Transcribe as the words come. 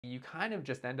you kind of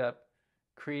just end up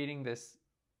creating this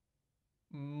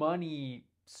money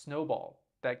snowball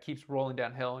that keeps rolling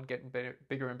downhill and getting bigger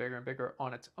and bigger and bigger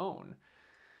on its own.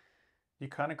 You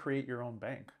kind of create your own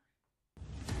bank.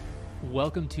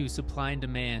 Welcome to Supply and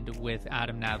Demand with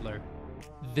Adam Nadler.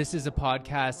 This is a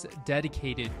podcast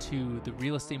dedicated to the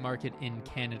real estate market in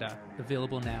Canada,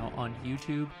 available now on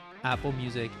YouTube, Apple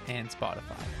Music, and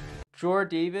Spotify. Dror,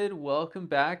 David, welcome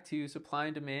back to Supply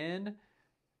and Demand.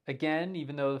 Again,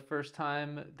 even though the first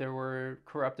time there were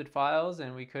corrupted files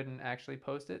and we couldn't actually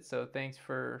post it. So thanks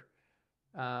for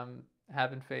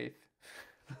having faith.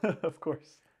 Of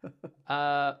course.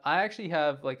 I actually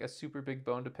have like a super big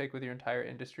bone to pick with your entire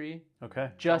industry.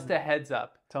 Okay. Just a heads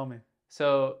up. Tell me.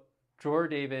 So Dror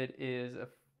David is a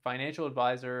financial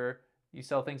advisor. You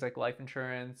sell things like life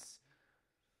insurance.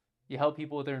 You help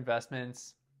people with their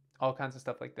investments, all kinds of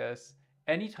stuff like this.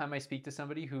 Anytime I speak to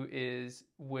somebody who is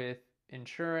with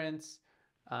insurance,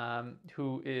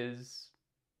 who is,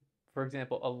 for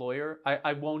example, a lawyer,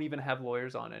 I won't even have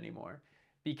lawyers on anymore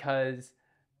because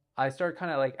I start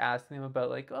kind of like asking them about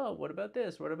like, oh, what about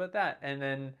this? What about that? And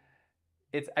then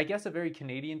it's, I guess, a very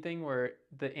Canadian thing where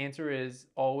the answer is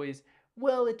always,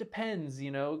 well, it depends,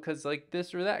 because like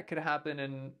this or that could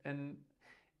happen. And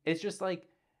it's just like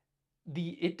the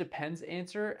it depends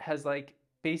answer has like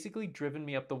basically driven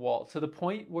me up the wall to the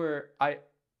point where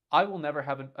I will never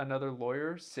have another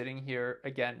lawyer sitting here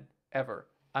again, ever.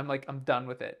 I'm done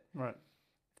with it. Right.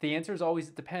 The answer is always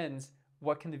it depends.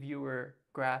 What can the viewer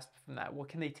grasp from that? What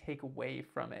can they take away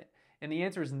from it? And the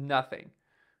answer is nothing,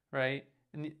 right?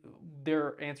 And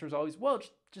their answer is always, well,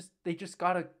 they just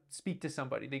gotta speak to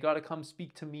somebody. They gotta come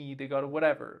speak to me. They gotta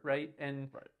whatever, right? And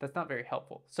that's not very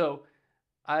helpful. So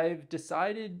I've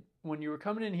decided when you were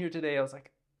coming in here today, I was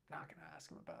like, I'm not gonna ask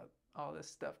him about all this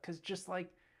stuff because just like,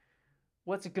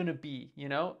 what's it gonna be?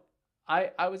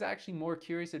 I was actually more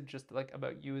curious of just like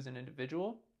about you as an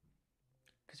individual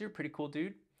because you're a pretty cool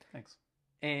dude. Thanks.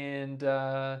 And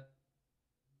yeah,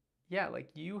 like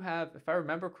you have, if I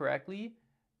remember correctly,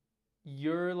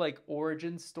 your like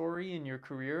origin story in your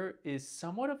career is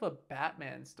somewhat of a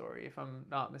Batman story, if I'm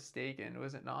not mistaken.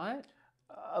 Was it not?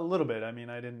 A little bit. I mean,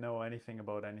 I didn't know anything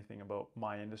about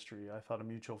my industry. I thought a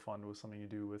mutual fund was something you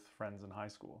do with friends in high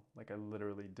school. Like I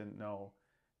literally didn't know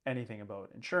anything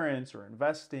about insurance or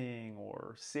investing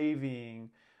or saving.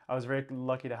 I was very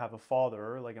lucky to have a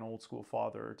father, like an old school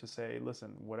father, to say,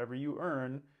 listen, whatever you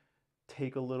earn,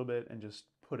 take a little bit and just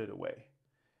put it away.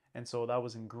 And so that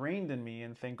was ingrained in me,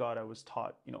 and thank God I was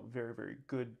taught, very, very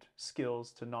good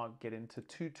skills to not get into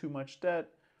too much debt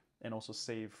and also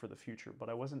save for the future. But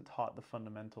I wasn't taught the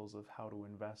fundamentals of how to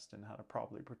invest and how to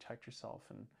properly protect yourself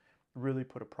and really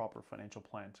put a proper financial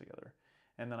plan together.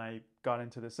 And then I got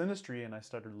into this industry and I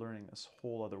started learning this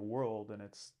whole other world, and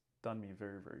it's done me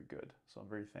very, very good. So I'm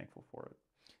very thankful for it.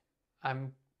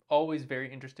 I'm always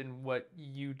very interested in what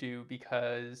you do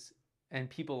and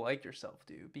people like yourself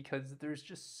do, because there's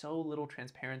just so little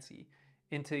transparency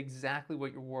into exactly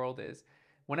what your world is.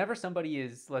 Whenever somebody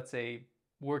is, let's say,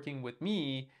 working with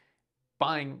me,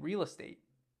 buying real estate,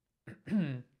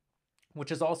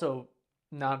 which is also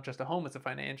not just a home, it's a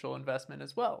financial investment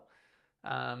as well.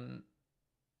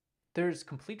 There's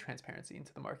complete transparency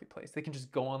into the marketplace. They can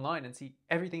just go online and see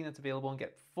everything that's available and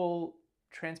get full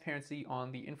transparency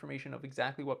on the information of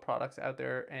exactly what products out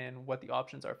there and what the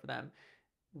options are for them.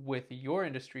 With your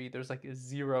industry, there's like a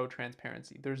zero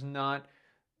transparency. There's not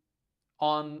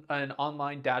on an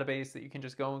online database that you can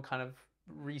just go and kind of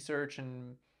research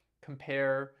and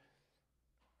compare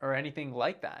or anything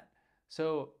like that.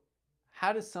 So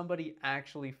how does somebody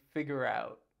actually figure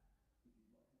out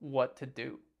what to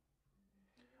do?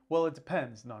 Well, it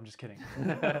depends. No, I'm just kidding.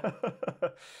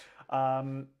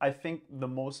 I think the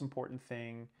most important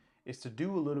thing is to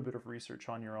do a little bit of research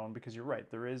on your own, because you're right.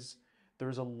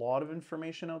 There's a lot of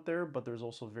information out there, but there's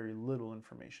also very little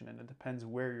information, and it depends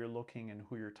where you're looking and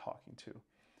who you're talking to.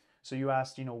 So you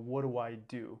asked, what do I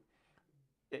do?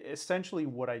 Essentially,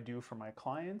 what I do for my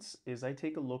clients is I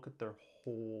take a look at their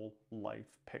whole life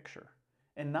picture,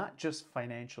 and not just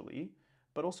financially,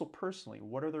 but also personally.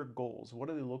 What are their goals? What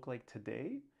do they look like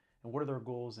today? And what are their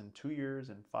goals in 2 years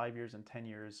and 5 years and 10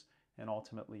 years and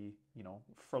ultimately,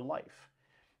 for life?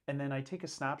 And then I take a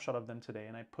snapshot of them today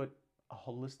and I put a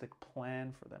holistic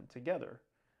plan for them together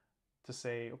to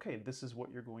say, okay, this is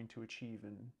what you're going to achieve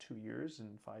in 2 years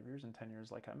and 5 years and 10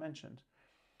 years, like I mentioned.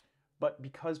 But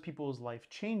because people's life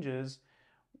changes,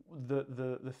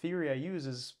 the theory I use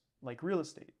is like real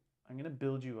estate. I'm going to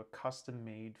build you a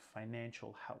custom-made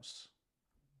financial house.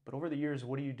 But over the years,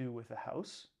 what do you do with a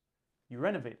house? You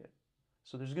renovate it.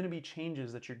 So there's going to be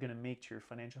changes that you're going to make to your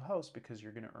financial house because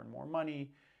you're going to earn more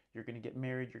money, You're going to get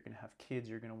married, you're going to have kids,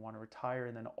 you're going to want to retire,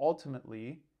 and then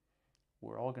ultimately,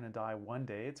 we're all going to die one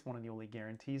day. It's one of the only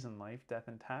guarantees in life, death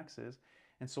and taxes.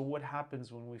 And so what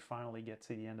happens when we finally get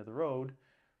to the end of the road?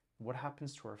 What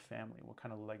happens to our family? What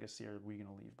kind of legacy are we going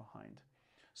to leave behind?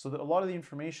 So that a lot of the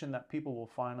information that people will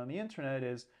find on the internet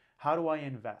is, how do I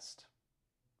invest,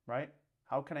 right?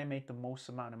 How can I make the most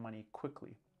amount of money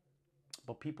quickly?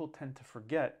 But people tend to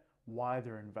forget why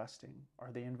they're investing.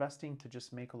 Are they investing to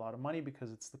just make a lot of money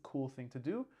because it's the cool thing to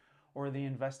do? Or are they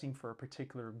investing for a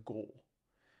particular goal?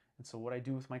 And so what I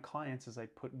do with my clients is I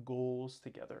put goals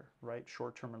together, right?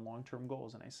 Short-term and long-term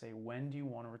goals. And I say, when do you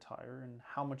want to retire and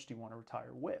how much do you want to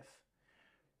retire with?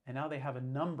 And now they have a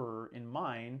number in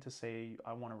mind to say,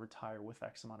 I want to retire with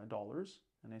X amount of dollars.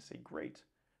 And I say, great.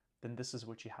 Then this is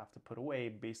what you have to put away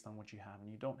based on what you have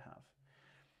and you don't have.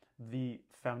 The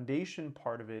foundation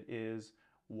part of it is,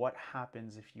 what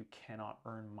happens if you cannot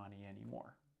earn money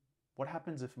anymore? What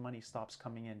happens if money stops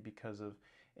coming in because of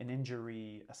an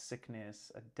injury, a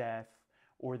sickness, a death,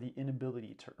 or the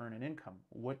inability to earn an income?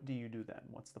 What do you do then?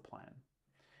 What's the plan?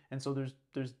 And so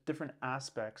there's different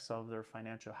aspects of their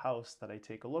financial house that I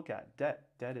take a look at. Debt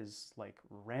is like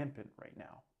rampant right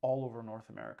now all over North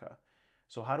America.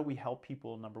 So how do we help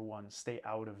people, number one, stay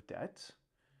out of debt?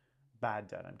 Bad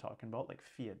debt I'm talking about, like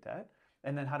fiat debt.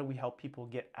 And then how do we help people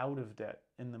get out of debt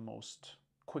in the most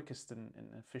quickest and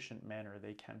efficient manner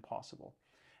they can possible?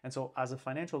 And so as a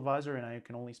financial advisor, and I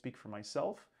can only speak for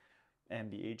myself and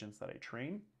the agents that I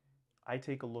train, I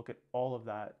take a look at all of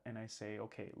that and I say,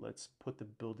 okay, let's put the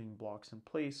building blocks in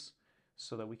place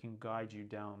so that we can guide you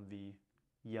down the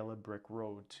yellow brick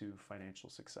road to financial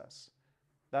success.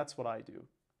 That's what I do.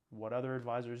 What other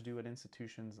advisors do at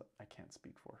institutions, I can't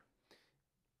speak for.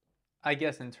 I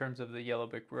guess in terms of the yellow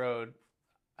brick road,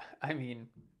 I mean,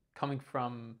 coming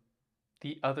from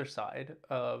the other side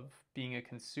of being a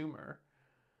consumer,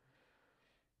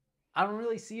 I don't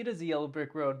really see it as a yellow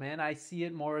brick road, man. I see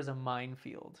it more as a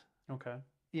minefield. Okay.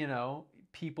 You know,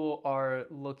 people are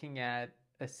looking at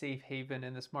a safe haven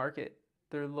in this market.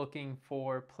 They're looking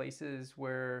for places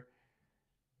where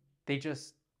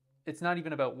it's not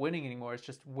even about winning anymore. It's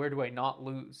just, where do I not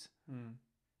lose?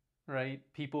 Right?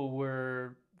 People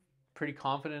were pretty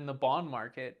confident in the bond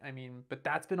market. I mean, but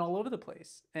that's been all over the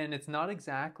place. And it's not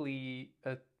exactly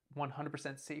a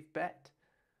 100% safe bet.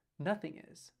 Nothing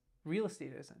is. Real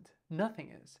estate isn't.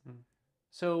 Nothing is.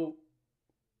 So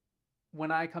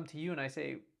when I come to you and I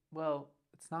say, well,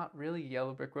 it's not really a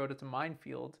yellow brick road, it's a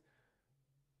minefield,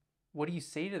 what do you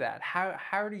say to that?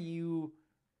 How do you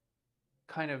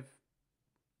kind of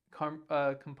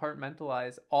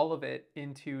compartmentalize all of it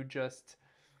into just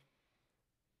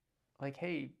like,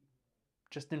 hey,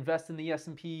 just invest in the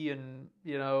S&P and,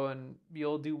 you know, and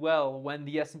you'll do well, when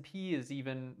the S&P is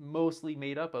even mostly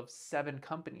made up of 7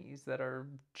 companies that are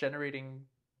generating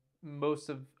most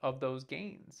of those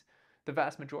gains, the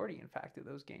vast majority, in fact, of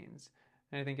those gains.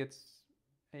 And I think it's,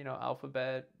 you know,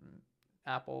 Alphabet,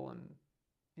 Apple, and,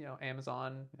 you know,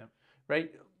 Amazon,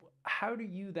 right? How do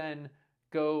you then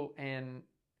go and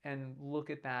look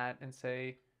at that and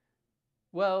say,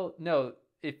 well, no,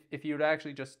 if you would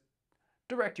actually just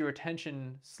direct your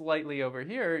attention slightly over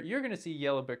here, you're going to see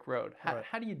yellow brick road.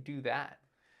 How do you do that?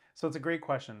 So it's a great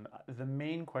question. The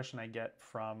main question I get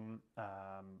from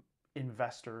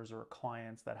investors or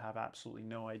clients that have absolutely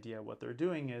no idea what they're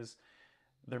doing is,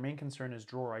 their main concern is,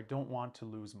 Dror, I don't want to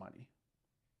lose money,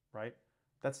 right?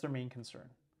 That's their main concern.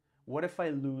 What if I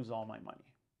lose all my money?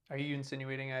 Are you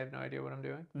insinuating I have no idea what I'm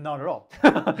doing? Not at all.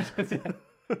 I'm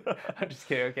just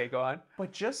kidding. Okay, go on.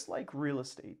 But just like real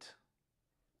estate,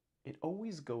 it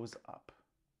always goes up.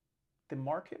 The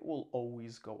market will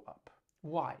always go up.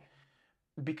 Why?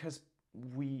 Because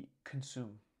we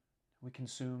consume. We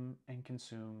consume and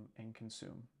consume and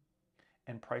consume.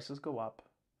 And prices go up,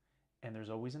 and there's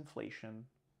always inflation.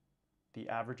 The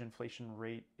average inflation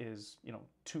rate is,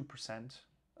 2%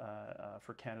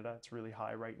 for Canada. It's really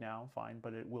high right now, fine,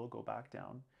 but it will go back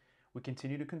down. We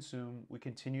continue to consume. We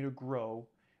continue to grow.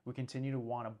 We continue to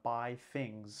want to buy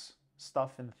things,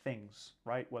 stuff and things,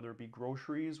 right? Whether it be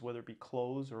groceries, whether it be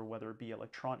clothes, or whether it be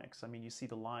electronics. I mean, you see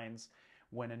the lines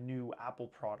when a new Apple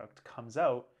product comes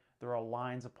out, there are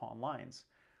lines upon lines.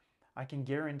 I can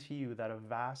guarantee you that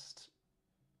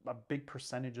a big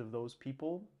percentage of those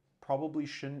people probably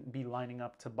shouldn't be lining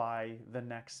up to buy the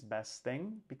next best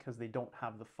thing because they don't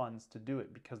have the funds to do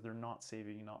it, because they're not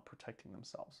saving, not protecting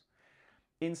themselves.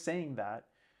 In saying that,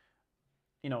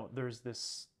 there's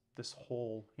this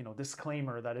whole,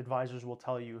 disclaimer that advisors will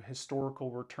tell you historical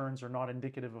returns are not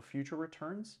indicative of future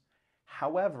returns.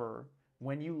 However,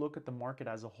 when you look at the market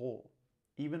as a whole,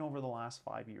 even over the last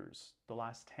 5 years, the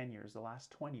last 10 years, the last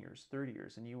 20 years, 30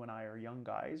 years, and you and I are young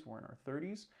guys, we're in our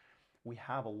 30s, we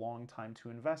have a long time to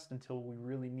invest until we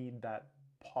really need that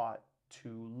pot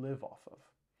to live off of.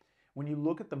 When you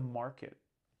look at the market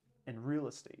in real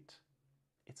estate,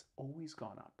 it's always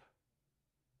gone up.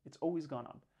 It's always gone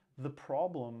up. The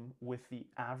problem with the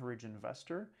average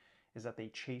investor is that they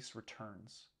chase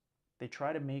returns. They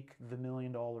try to make the $1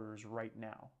 million right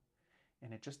now,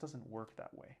 and it just doesn't work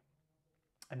that way.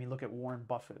 I mean, look at Warren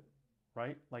Buffett,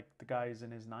 right? Like, the guy's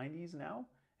in his 90s now,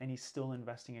 and he's still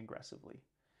investing aggressively.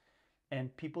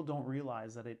 And people don't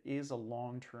realize that it is a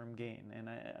long-term gain.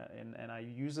 And I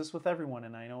use this with everyone,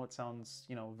 and I know it sounds,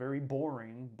 very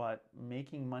boring, but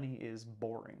making money is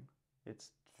boring.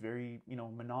 It's very,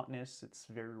 monotonous. It's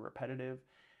very repetitive,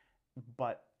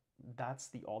 but that's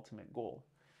the ultimate goal.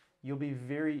 You'll be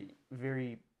very,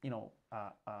 very,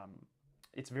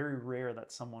 it's very rare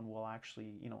that someone will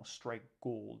actually, strike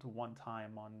gold one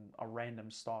time on a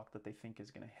random stock that they think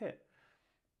is going to hit,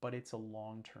 but it's a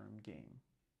long-term game.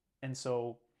 And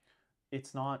so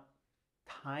it's not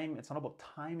about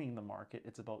timing the market,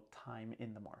 it's about time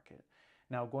in the market.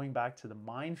 Now, going back to the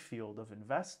minefield of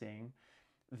investing,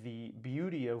 the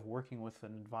beauty of working with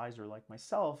an advisor like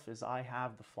myself is I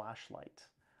have the flashlight.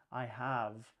 I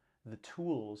have the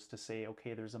tools to say,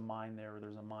 okay, there's a mine there, or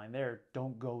there's a mine there,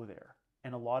 don't go there.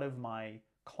 And a lot of my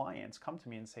clients come to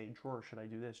me and say, Dror, should I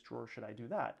do this? Dror, should I do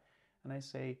that? And I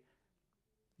say,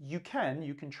 you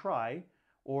can try,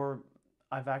 or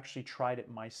I've actually tried it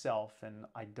myself and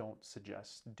I don't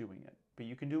suggest doing it, but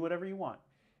you can do whatever you want.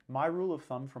 My rule of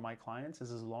thumb for my clients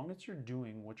is as long as you're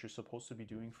doing what you're supposed to be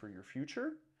doing for your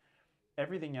future,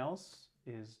 everything else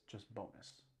is just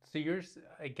bonus. So yours,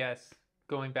 I guess,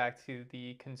 going back to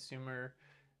the consumer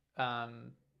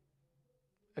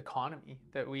economy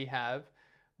that we have,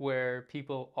 where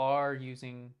people are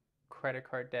using credit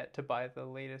card debt to buy the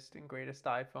latest and greatest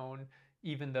iPhone,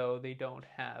 even though they don't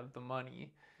have the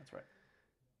money. That's right.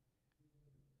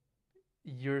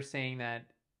 You're saying that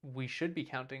we should be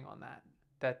counting on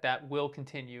that will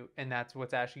continue, and that's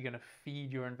what's actually going to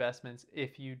feed your investments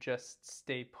if you just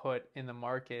stay put in the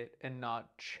market and not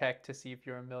check to see if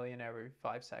you're a millionaire every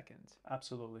 5 seconds.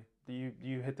 Absolutely.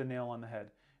 You hit the nail on the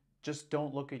head. Just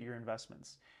don't look at your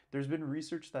investments. There's been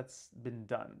research that's been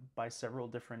done by several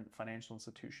different financial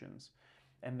institutions,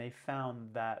 and they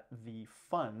found that the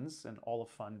funds, and all a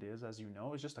fund is, as you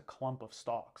know, is just a clump of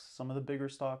stocks. Some of the bigger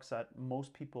stocks that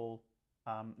most people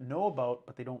know about,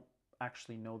 but they don't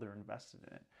actually know they're invested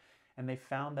in it. And they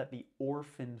found that the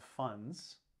orphan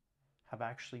funds have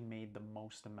actually made the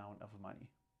most amount of money,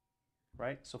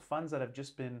 right? So funds that have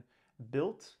just been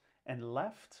built and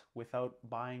left without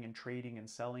buying and trading and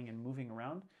selling and moving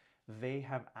around, they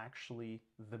have actually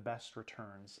the best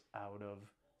returns out of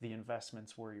the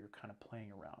investments where you're kind of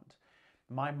playing around.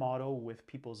 My motto with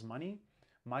people's money,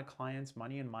 my clients'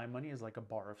 money and my money is like a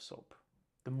bar of soap.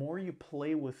 The more you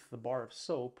play with the bar of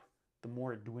soap, the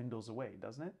more it dwindles away,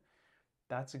 doesn't it?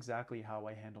 That's exactly how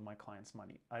I handle my clients'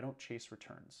 money. I don't chase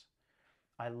returns.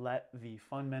 I let the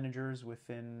fund managers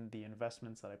within the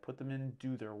investments that I put them in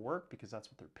do their work because that's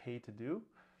what they're paid to do.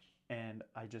 And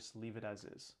I just leave it as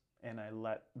is. And I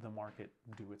let the market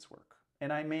do its work.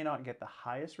 And I may not get the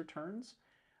highest returns,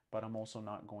 but I'm also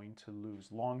not going to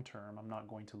lose long term. I'm not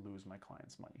going to lose my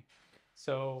clients' money.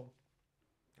 So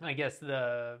I guess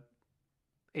the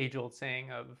age-old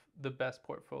saying of the best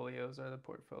portfolios are the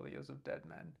portfolios of dead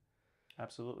men.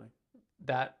 Absolutely.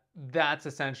 That's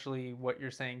essentially what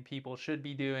you're saying people should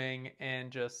be doing, and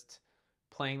just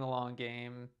playing the long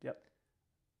game. Yep.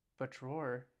 But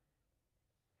Dror,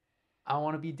 I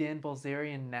want to be Dan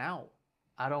Bilzerian now.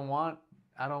 I don't want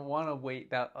to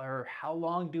wait that, or how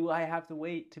long do I have to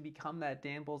wait to become that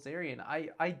Dan Bilzerian?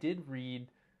 I did read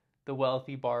The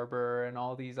Wealthy Barber and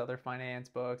all these other finance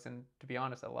books, and to be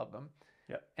honest, I love them.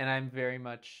 Yep. And I'm very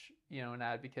much, an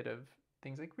advocate of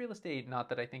things like real estate. Not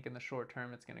that I think in the short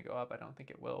term it's going to go up. I don't think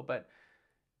it will, but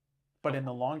in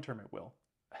the long term it will,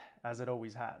 as it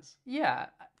always has. Yeah,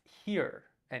 here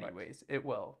anyways, right. It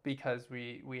will, because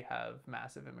we have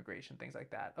massive immigration, things like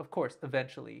that. Of course,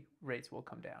 eventually rates will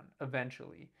come down,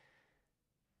 eventually.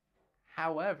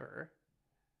 However,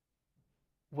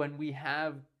 when we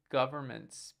have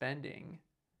government spending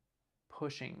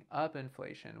pushing up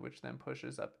inflation, which then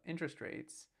pushes up interest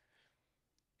rates,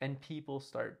 and people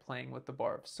start playing with the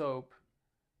bar of soap,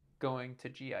 going to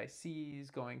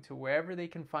GICs, going to wherever they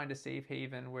can find a safe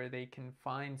haven where they can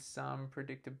find some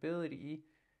predictability,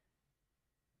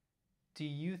 do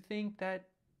you think that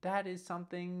that is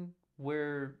something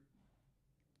where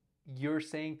you're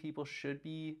saying people should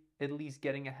be at least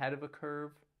getting ahead of a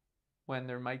curve when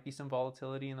there might be some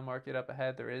volatility in the market up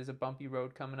ahead. There is a bumpy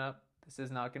road coming up. This is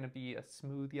not going to be a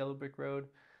smooth yellow brick road.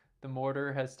 The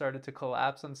mortar has started to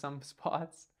collapse on some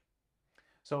spots.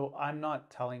 So I'm not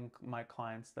telling my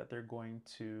clients that they're going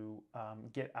to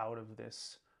get out of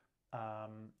this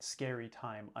scary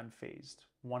time unfazed.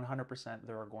 100%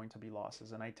 there are going to be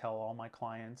losses. And I tell all my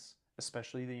clients,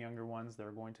 especially the younger ones, there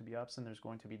are going to be ups and there's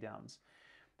going to be downs.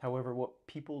 However, what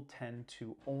people tend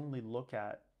to only look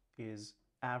at is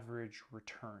average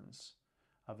returns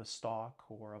of a stock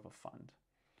or of a fund.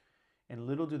 And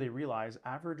little do they realize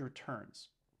average returns,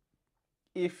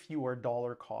 if you are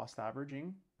dollar cost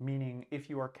averaging, meaning if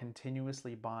you are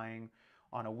continuously buying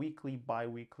on a weekly,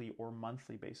 bi-weekly, or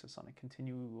monthly basis, on a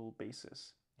continual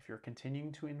basis, if you're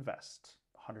continuing to invest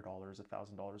 $100,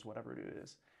 $1,000, whatever it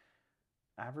is,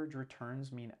 average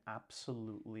returns mean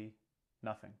absolutely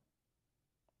nothing.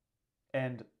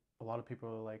 And a lot of people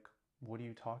are like, what are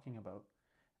you talking about?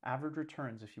 Average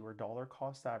returns, if you are dollar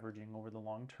cost averaging over the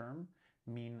long term,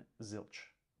 mean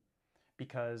zilch.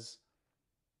 Because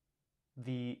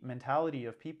the mentality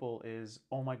of people is,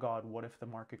 oh my God, what if the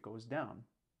market goes down?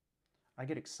 I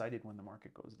get excited when the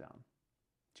market goes down.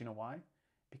 Do you know why?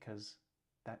 Because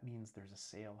that means there's a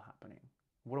sale happening.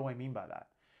 What do I mean by that?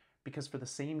 Because for the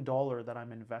same dollar that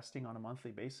I'm investing on a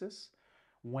monthly basis,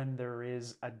 when there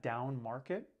is a down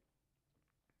market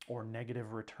or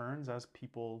negative returns, as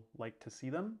people like to see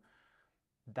them,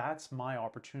 that's my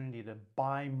opportunity to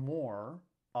buy more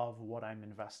of what I'm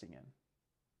investing in.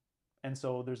 And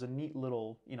so there's a neat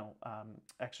little,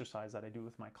 exercise that I do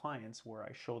with my clients where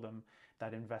I show them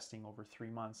that investing over 3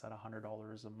 months at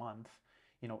 $100 a month,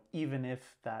 even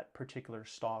if that particular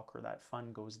stock or that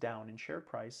fund goes down in share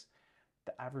price,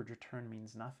 the average return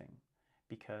means nothing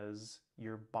because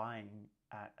you're buying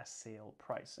at a sale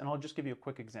price. And I'll just give you a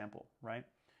quick example, right?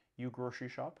 You grocery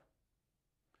shop.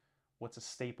 What's a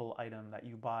staple item that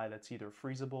you buy that's either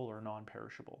freezable or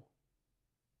non-perishable?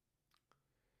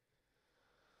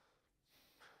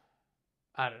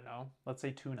 I don't know. Let's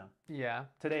say tuna. Yeah.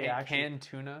 Today, actually. Canned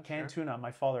tuna. Canned tuna.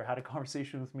 My father had a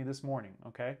conversation with me this morning,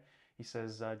 okay? He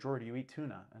says, Dror, do you eat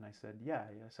tuna? And I said, yeah.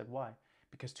 I said, why?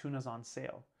 Because tuna's on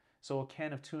sale. So a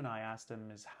can of tuna, I asked him,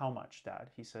 is how much, Dad?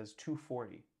 He says,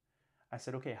 $2.40. I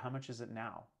said, okay, how much is it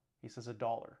now? He says,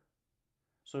 $1.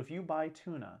 So if you buy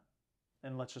tuna,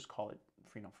 and let's just call it,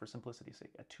 for simplicity's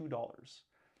sake, at $2,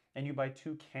 and you buy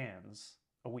 2 cans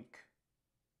a week,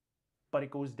 but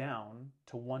it goes down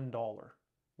to $1,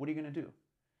 what are you going to do?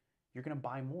 You're going to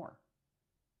buy more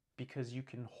because you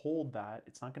can hold that.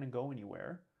 It's not going to go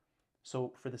anywhere.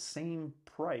 So for the same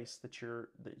price that you're,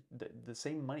 the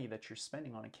same money that you're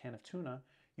spending on a can of tuna,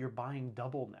 you're buying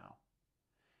double now.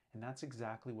 And that's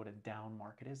exactly what a down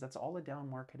market is. That's all a down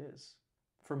market is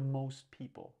for most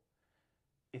people.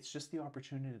 It's just the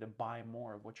opportunity to buy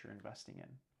more of what you're investing in.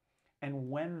 And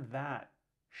when that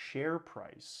share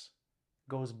price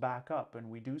goes back up and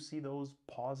we do see those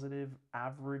positive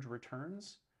average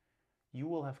returns, you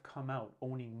will have come out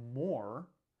owning more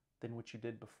than what you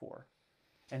did before.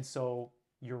 And so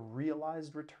your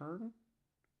realized return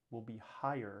will be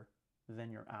higher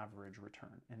than your average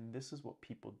return. And this is what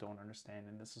people don't understand.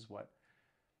 And this is what,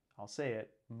 I'll say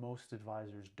it, most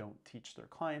advisors don't teach their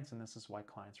clients. And this is why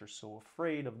clients are so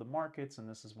afraid of the markets. And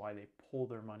this is why they pull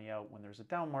their money out when there's a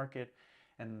down market.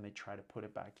 And then they try to put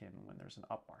it back in when there's an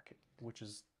up market, which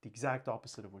is the exact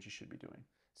opposite of what you should be doing.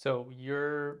 So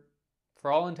you're,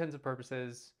 for all intents and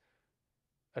purposes,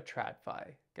 a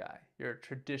TRADFI guy. You're a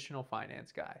traditional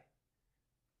finance guy.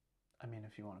 I mean,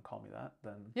 if you want to call me that,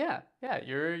 then yeah,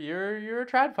 you're a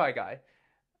TRADFI guy.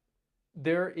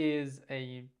 There is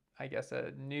a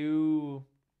new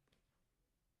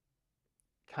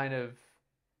kind of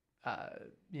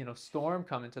storm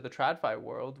coming to the TRADFI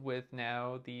world with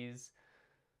now these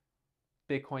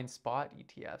Bitcoin spot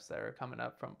ETFs that are coming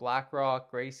up from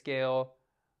BlackRock, Grayscale,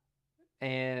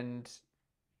 and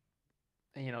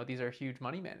these are huge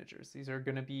money managers. These are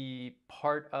going to be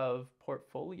part of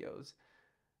portfolios.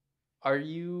 How do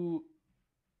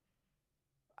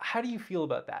you feel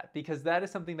about that? Because that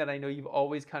is something that I know you've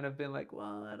always kind of been like,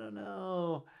 well, I don't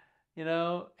know,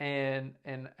 and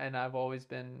I've always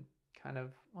been kind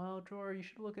of, well, Dror, you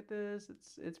should look at this.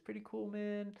 It's pretty cool,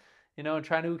 man. And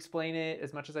trying to explain it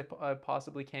as much as I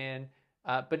possibly can.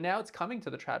 But now it's coming to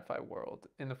the TRADFI world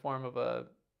in the form of a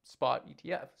spot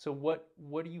ETF. So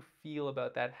what do you feel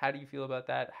about that? How do you feel about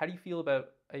that? How do you feel about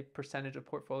a percentage of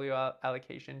portfolio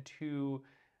allocation to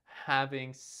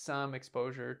having some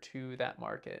exposure to that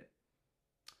market?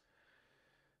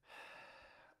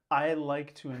 I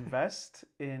like to invest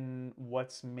in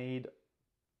what's made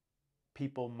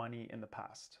people money in the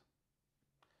past.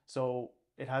 So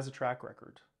it has a track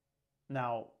record.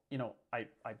 Now,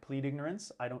 I plead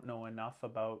ignorance. I don't know enough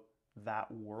about that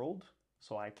world,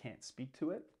 so I can't speak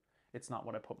to it. It's not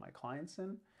what I put my clients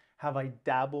in. Have I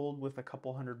dabbled with a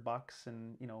couple $100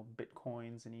 in,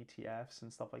 Bitcoins and ETFs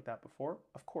and stuff like that before?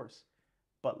 Of course.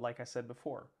 But like I said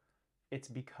before, it's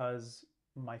because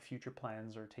my future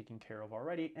plans are taken care of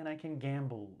already and I can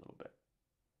gamble a little bit.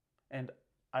 And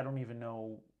I don't even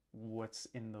know what's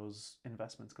in those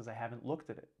investments because I haven't looked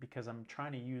at it, because I'm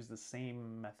trying to use the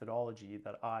same methodology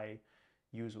that I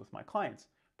use with my clients.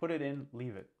 Put it in,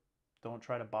 leave it. Don't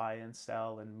try to buy and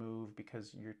sell and move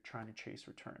because you're trying to chase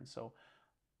returns. So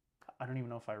I don't even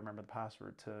know if I remember the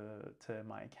password to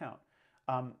my account.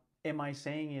 Am I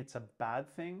saying it's a bad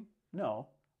thing? No.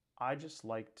 I just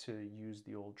like to use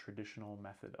the old traditional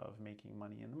method of making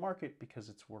money in the market because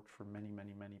it's worked for many,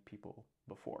 many, many people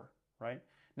before, right?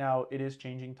 Now, it is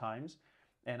changing times,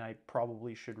 and I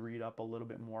probably should read up a little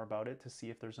bit more about it to see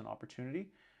if there's an opportunity.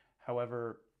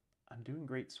 However, I'm doing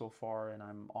great so far, and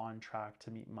I'm on track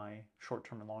to meet my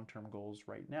short-term and long-term goals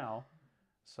right now.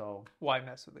 So why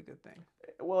mess with a good thing?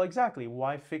 Well, exactly.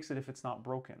 Why fix it if it's not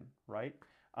broken, right?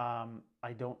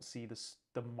 I don't see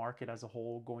the market as a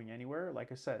whole going anywhere.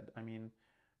 Like I said, I mean,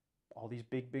 all these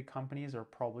big companies are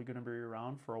probably going to be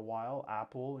around for a while.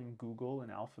 Apple and Google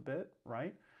and Alphabet,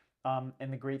 right?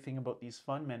 And the great thing about these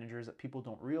fund managers that people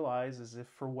don't realize is if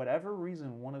for whatever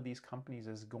reason one of these companies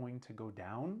is going to go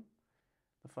down,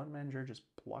 the fund manager just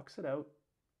plucks it out,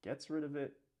 gets rid of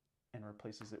it, and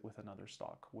replaces it with another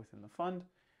stock within the fund.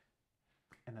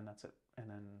 And then that's it. And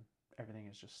then everything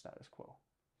is just status quo.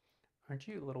 Aren't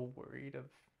you a little worried of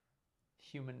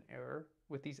human error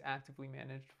with these actively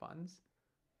managed funds?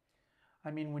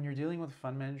 I mean, when you're dealing with a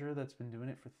fund manager that's been doing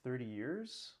it for 30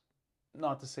 years,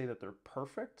 not to say that they're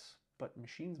perfect, but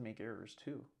machines make errors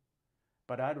too.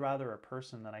 But I'd rather a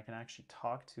person that I can actually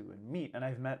talk to and meet, and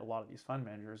I've met a lot of these fund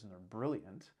managers and they're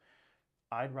brilliant.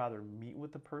 I'd rather meet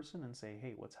with the person and say,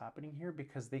 hey, what's happening here?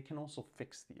 Because they can also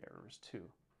fix the errors too.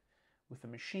 With a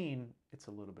machine, it's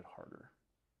a little bit harder.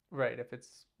 Right. If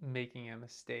it's making a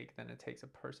mistake, then it takes a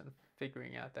person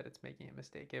figuring out that it's making a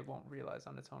mistake. It won't realize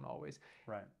on its own always.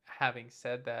 Right. Having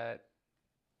said that,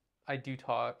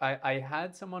 I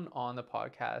had someone on the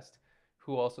podcast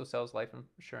who also sells life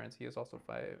insurance. He is also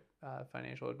a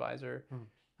financial advisor.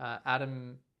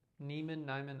 Adam Nyman,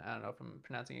 I don't know if I'm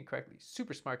pronouncing it correctly.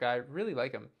 Super smart guy. Really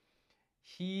like him.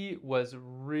 He was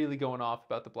really going off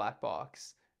about the black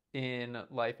box in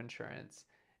life insurance.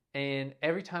 And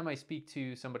every time I speak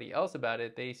to somebody else about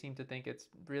it, they seem to think it's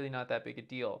really not that big a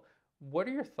deal. What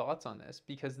are your thoughts on this?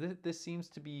 Because this seems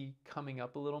to be coming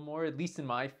up a little more, at least in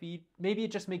my feed. Maybe it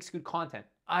just makes good content.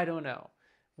 I don't know.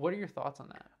 What are your thoughts on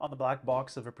that? On the black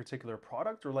box of a particular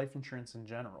product or life insurance in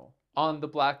general? On the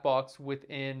black box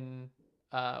within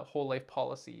whole life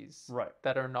policies, right,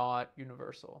 that are not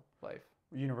universal life.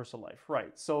 Universal life,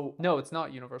 right. So no, it's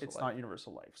not universal life. It's not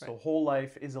universal life. Right. So whole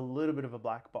life is a little bit of a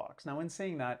black box. Now, in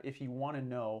saying that, if you want to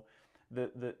know,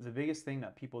 the biggest thing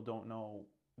that people don't know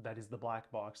that is the black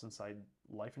box inside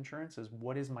life insurance is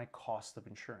what is my cost of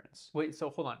insurance? Wait, so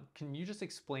hold on. Can you just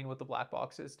explain what the black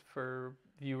box is for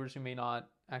viewers who may not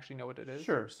actually know what it is?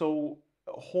 Sure. So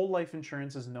whole life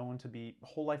insurance is known to be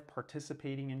whole life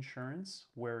participating insurance,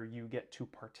 where you get to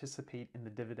participate in the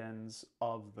dividends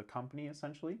of the company,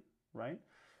 essentially, right?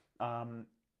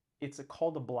 It's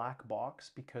called a black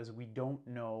box because we don't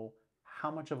know how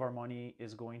much of our money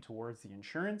is going towards the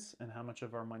insurance and how much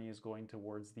of our money is going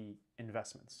towards the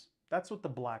investments. That's what the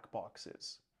black box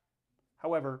is.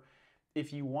 However,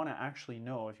 if you want to actually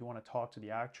know, if you want to talk to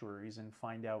the actuaries and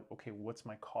find out, okay, what's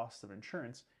my cost of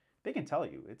insurance, they can tell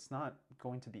you. It's not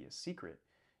going to be a secret.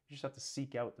 You just have to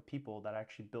seek out the people that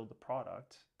actually build the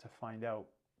product to find out,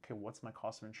 okay, what's my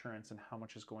cost of insurance and how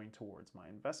much is going towards my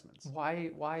investments.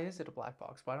 Why is it a black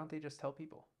box? Why don't they just tell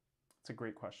people? It's a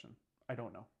great question. I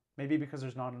don't know. Maybe because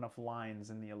there's not enough lines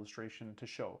in the illustration to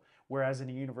show. Whereas in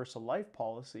a universal life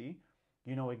policy,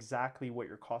 you know exactly what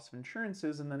your cost of insurance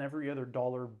is, and then every other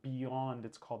dollar beyond,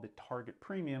 it's called the target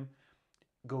premium,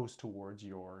 goes towards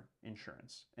your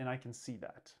insurance. And I can see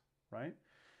that, right?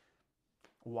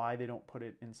 Why they don't put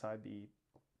it inside the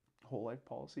whole life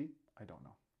policy, I don't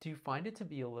know. Do you find it to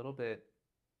be a little bit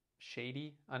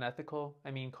shady, unethical?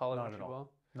 I mean, call it what you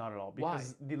will. Not at all.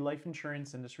 Because the life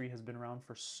insurance industry has been around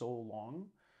for so long,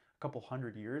 a couple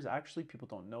hundred years. Actually, people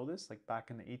don't know this. Like back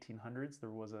in the 1800s,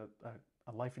 there was a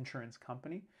life insurance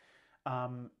company.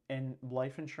 And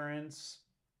life insurance,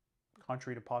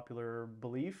 contrary to popular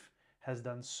belief, has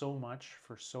done so much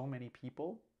for so many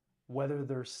people, whether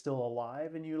they're still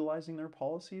alive and utilizing their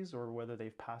policies or whether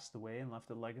they've passed away and left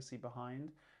a legacy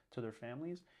behind to their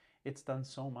families. it's done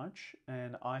so much.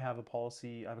 And I have a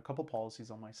policy, I have a couple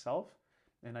policies on myself,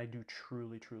 and I do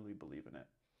truly, truly believe in it.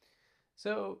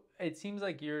 So it seems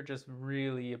like you're just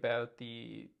really about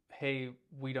the, hey,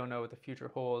 we don't know what the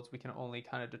future holds. We can only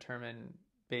kind of determine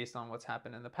based on what's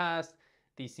happened in the past.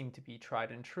 These seem to be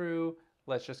tried and true.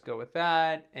 Let's just go with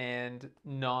that and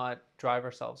not drive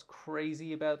ourselves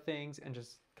crazy about things and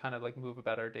just kind of like move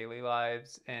about our daily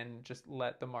lives and just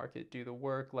let the market do the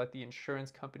work, let the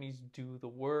insurance companies do the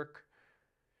work.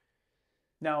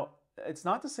 Now, it's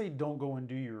not to say don't go and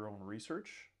do your own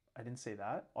research. I didn't say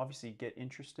that. Obviously, get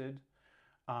interested.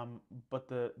 But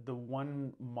the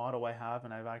one motto I have,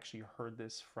 and I've actually heard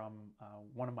this from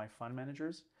one of my fund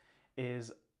managers,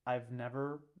 is I've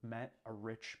never met a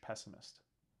rich pessimist.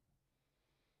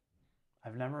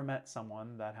 I've never met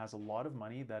someone that has a lot of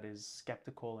money that is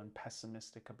skeptical and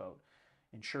pessimistic about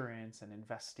insurance and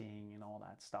investing and all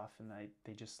that stuff, and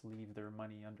they just leave their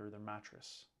money under their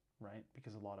mattress, right?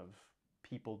 Because a lot of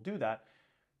people do that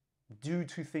due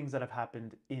to things that have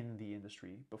happened in the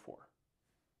industry before.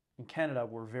 In Canada,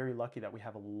 we're very lucky that we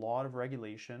have a lot of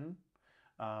regulation.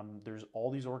 There's all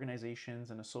these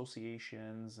organizations and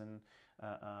associations and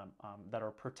that are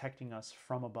protecting us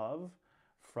from above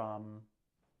from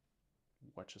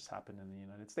what just happened in the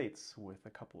United States with a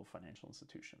couple of financial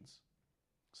institutions.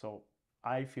 So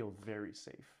I feel very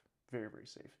safe, very, very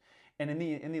safe. And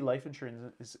in the life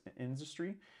insurance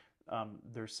industry,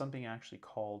 there's something actually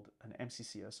called an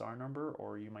MCCSR number,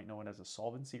 or you might know it as a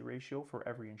solvency ratio for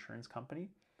every insurance company.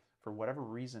 For whatever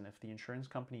reason, if the insurance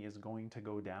company is going to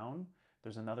go down,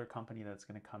 there's another company that's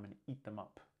going to come and eat them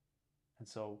up. And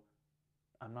so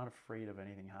I'm not afraid of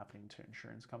anything happening to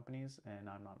insurance companies, and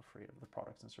I'm not afraid of the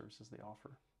products and services they offer.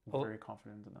 I'm very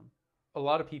confident in them. A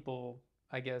lot of people,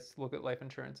 I guess, look at life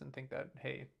insurance and think that,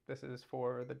 hey, this is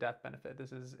for the death benefit.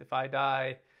 This is, if I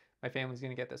die, my family's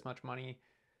going to get this much money.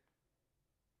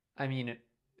 I mean,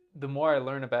 the more I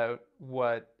learn about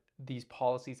what these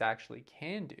policies actually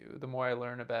can do, the more I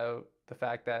learn about the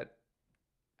fact that,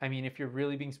 I mean, if you're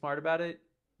really being smart about it,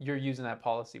 you're using that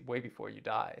policy way before you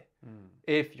die,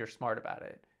 if you're smart about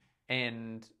it,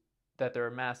 and that there are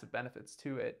massive benefits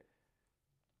to it,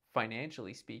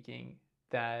 financially speaking,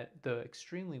 that the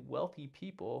extremely wealthy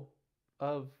people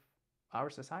of our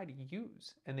society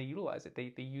use, and they utilize it.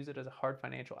 They use it as a hard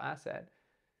financial asset,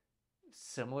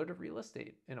 similar to real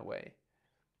estate in a way.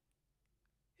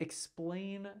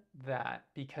 Explain that,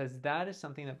 because that is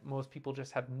something that most people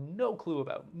just have no clue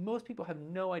about. Most people have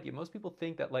no idea. Most people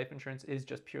think that life insurance is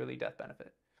just purely death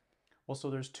benefit. Well, so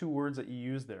there's two words that you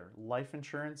use there, life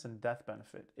insurance and death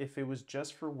benefit. If it was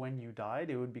just for when you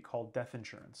died, it would be called death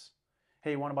insurance.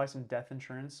 Hey, you want to buy some death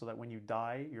insurance so that when you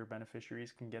die, your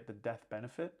beneficiaries can get the death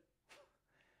benefit?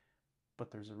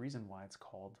 But there's a reason why it's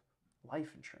called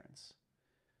life insurance.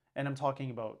 And I'm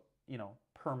talking about,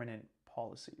 permanent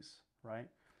policies, right?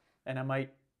 And I'll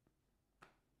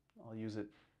use it,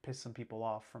 piss some people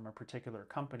off from a particular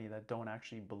company that don't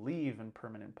actually believe in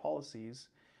permanent policies.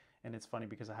 And it's funny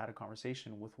because I had a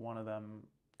conversation with one of them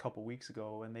a couple weeks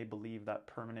ago, and they believe that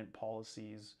permanent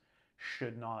policies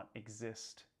should not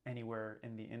exist anywhere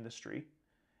in the industry,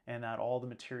 and that all the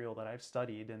material that I've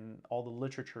studied and all the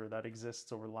literature that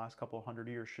exists over the last couple of 100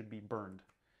 years should be burned.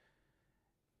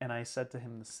 And I said to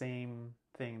him the same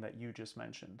thing that you just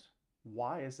mentioned.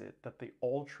 Why is it that the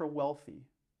ultra wealthy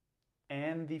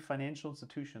and the financial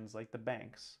institutions like the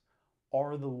banks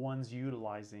are the ones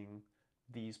utilizing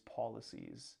these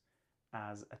policies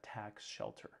as a tax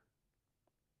shelter?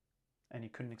 And he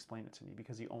couldn't explain it to me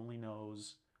because he only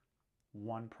knows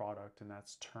one product, and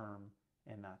that's term,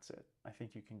 and that's it. I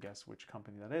think you can guess which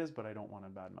company that is, but I don't want to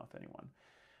badmouth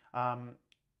anyone.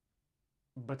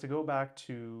 But to go back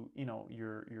to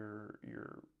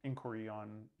your inquiry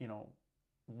on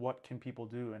what can people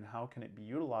do and how can it be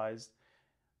utilized,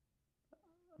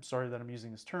 I'm sorry that I'm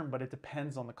using this term, but it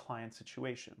depends on the client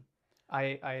situation.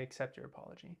 I accept your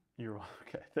apology. You're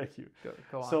okay. Thank you.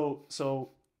 Go on. So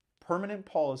permanent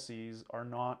policies are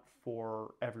not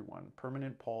for everyone.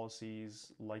 Permanent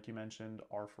policies, like you mentioned,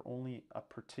 are for only a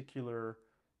particular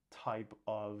type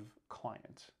of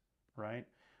client, right?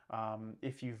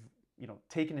 If you've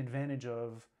taken advantage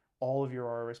of all of your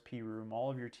RRSP room,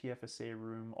 all of your TFSA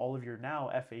room, all of your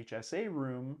now FHSA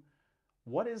room,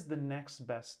 what is the next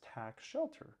best tax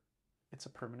shelter? It's a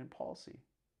permanent policy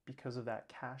because of that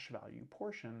cash value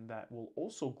portion that will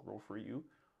also grow for you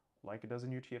like it does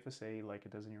in your TFSA, like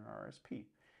it does in your RRSP.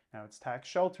 Now it's tax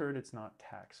sheltered, it's not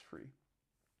tax free.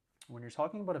 When you're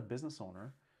talking about a business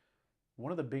owner,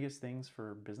 one of the biggest things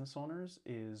for business owners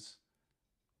is,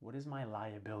 what is my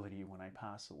liability when I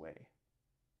pass away?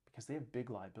 Because they have big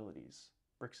liabilities.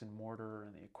 bricks and mortar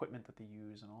and the equipment that they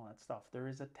use and all that stuff, there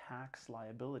is a tax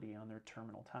liability on their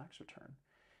terminal tax return.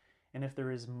 And if there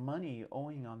is money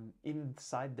owing on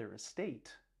inside their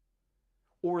estate,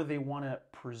 or they want to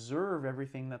preserve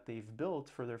everything that they've built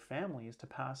for their families to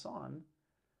pass on,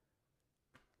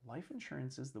 life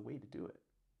insurance is the way to do it.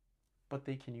 But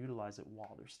they can utilize it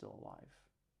while they're still alive.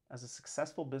 As a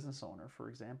successful business owner, for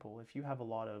example, if you have a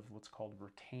lot of what's called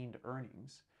retained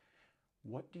earnings,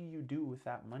 what do you do with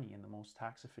that money in the most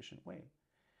tax efficient way?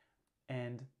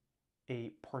 And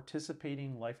a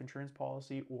participating life insurance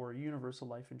policy or a universal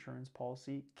life insurance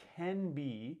policy can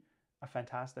be a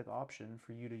fantastic option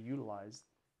for you to utilize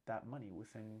that money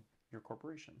within your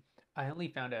corporation. I only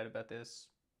found out about this,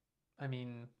 I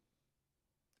mean,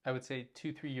 I would say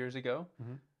 2-3 years ago,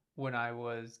 when I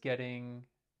was getting,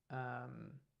 I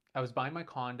was buying my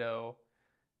condo,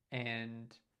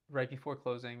 and right before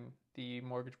closing, the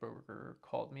mortgage broker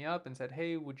called me up and said,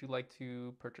 "Hey, would you like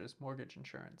to purchase mortgage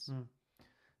insurance?"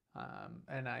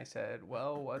 And I said,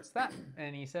 "Well, what's that?"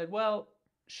 And he said, "Well,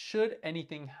 should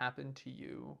anything happen to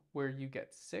you where you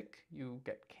get sick, you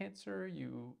get cancer,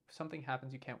 something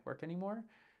happens, you can't work anymore,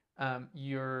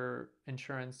 your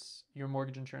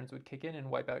mortgage insurance would kick in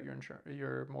and wipe out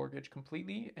your mortgage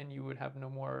completely, and you would have no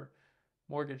more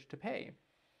mortgage to pay."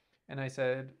 And I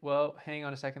said, "Well, hang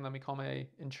on a second. Let me call my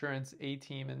insurance A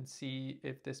team and see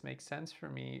if this makes sense for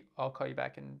me. I'll call you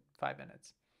back in 5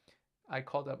 minutes." I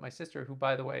called up my sister, who,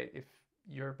 by the way, if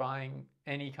you're buying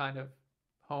any kind of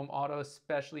home auto,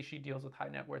 especially, she deals with high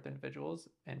net worth individuals,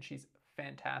 and she's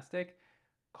fantastic.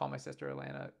 Call my sister,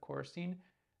 Alana Korstein.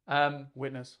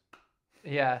 Witness.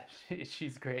 Yeah,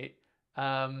 she's great.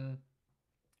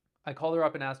 I called her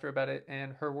up and asked her about it,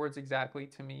 and her words exactly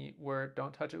to me were,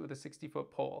 "Don't touch it with a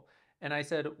 60-foot pole." And I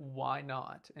said, "Why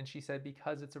not?" And she said,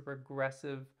 "Because it's a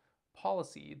regressive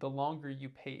policy. The longer you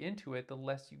pay into it, the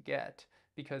less you get,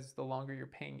 because the longer you're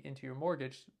paying into your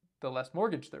mortgage, the less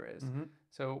mortgage there is.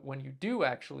 So when you do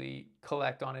actually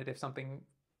collect on it, if something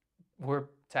were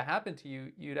to happen to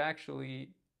you, you'd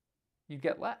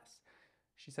get less."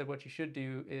 She said, "What you should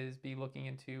do is be looking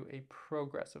into a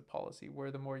progressive policy,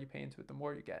 where the more you pay into it, the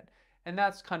more you get." And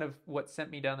that's kind of what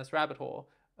sent me down this rabbit hole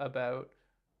about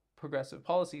progressive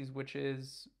policies, which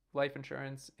is life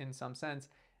insurance in some sense.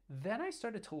 Then I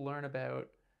started to learn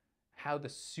about how the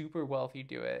super wealthy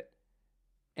do it.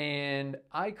 And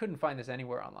I couldn't find this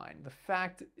anywhere online. The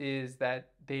fact is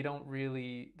that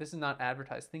this is not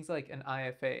advertised. Things like an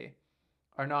IFA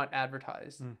are not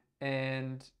advertised.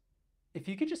 And if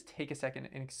you could just take a second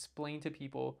and explain to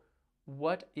people,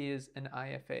 what is an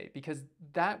IFA? Because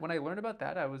when I learned about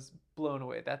that, I was blown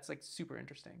away. That's like super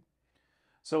interesting.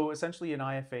 So essentially, an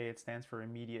IFA, it stands for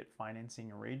immediate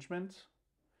financing arrangement.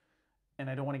 And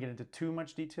I don't want to get into too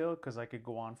much detail because I could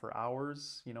go on for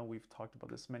hours. We've talked about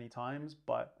this many times,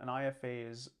 but an IFA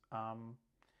is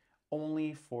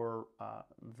only for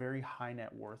very high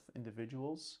net worth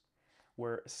individuals,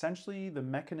 where essentially the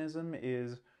mechanism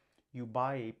is you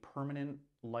buy a permanent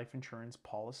life insurance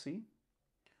policy.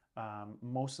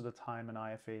 Most of the time, an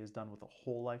IFA is done with a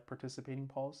whole life participating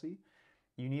policy.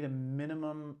 You need a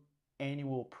minimum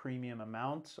annual premium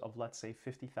amount of, let's say,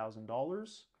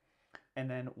 $50,000. And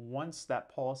then once that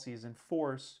policy is in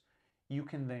force, you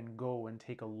can then go and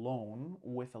take a loan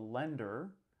with a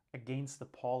lender against the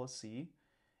policy.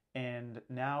 And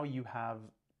now you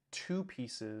have two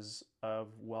pieces of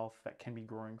wealth that can be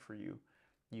growing for you.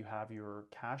 You have your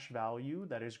cash value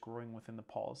that is growing within the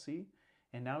policy,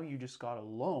 and now you just got a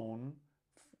loan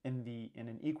in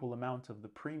an equal amount of the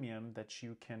premium that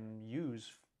you can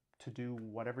use to do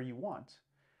whatever you want.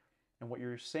 And what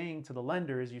you're saying to the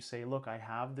lender is, you say, "Look, I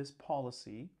have this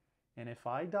policy, and if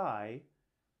I die,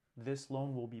 this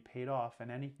loan will be paid off,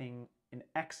 and anything in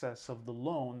excess of the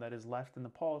loan that is left in the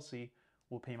policy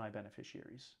will pay my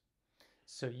beneficiaries."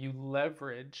 So you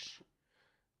leverage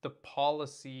the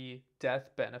policy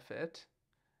death benefit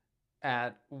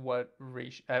at what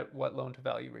loan to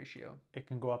value ratio? It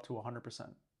can go up to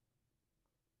 100%.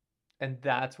 And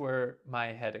that's where my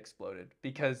head exploded,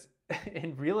 because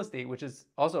in real estate, which is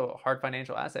also a hard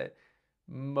financial asset,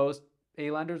 most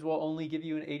lenders will only give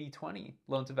you an 80-20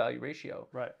 loan to value ratio.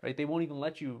 Right. They won't even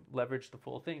let you leverage the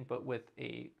full thing. But with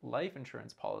a life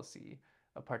insurance policy,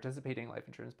 a participating life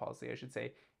insurance policy, I should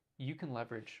say, you can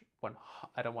leverage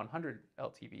at a 100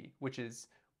 LTV, which is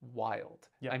wild.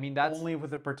 Yeah. I mean, that's only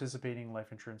with a participating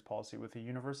life insurance policy. With a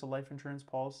universal life insurance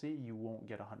policy, you won't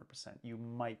get 100%. You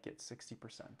might get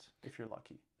 60% if you're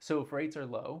lucky. So if rates are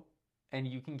low and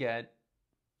you can get,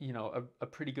 a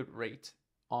pretty good rate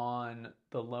on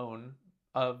the loan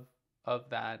of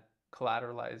that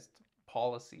collateralized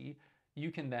policy,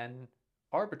 you can then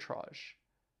arbitrage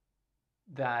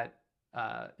that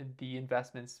the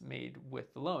investments made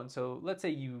with the loan. So let's say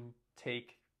you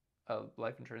take a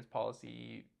life insurance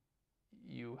policy,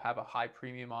 you have a high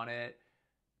premium on it,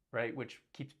 right, which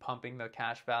keeps pumping the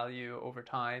cash value over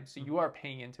time. So you are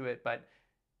paying into it, but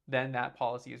then that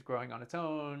policy is growing on its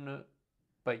own,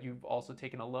 but you've also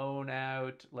taken a loan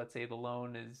out. Let's say the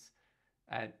loan is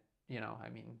at, I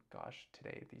mean, gosh,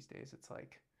 these days, it's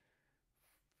like,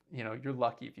 you're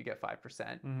lucky if you get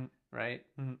 5%, right?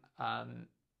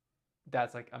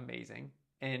 That's like amazing.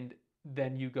 And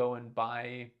then you go and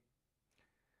buy,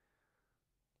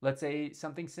 let's say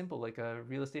something simple like a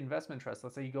real estate investment trust.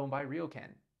 Let's say you go and buy RioCan,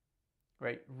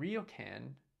 right?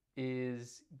 RioCan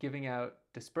is giving out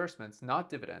disbursements, not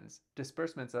dividends,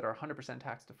 disbursements that are 100%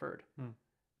 tax deferred,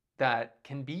 that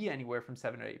can be anywhere from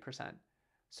 7 to 8%.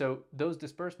 So those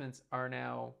disbursements are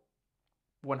now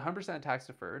 100% tax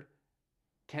deferred,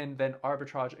 can then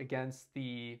arbitrage against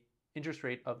the interest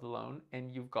rate of the loan,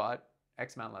 and you've got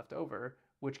X amount left over,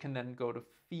 which can then go to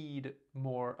feed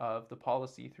more of the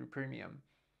policy through premium.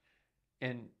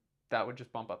 And that would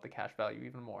just bump up the cash value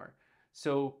even more.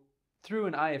 So through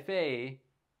an IFA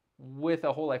with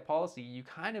a whole life policy, you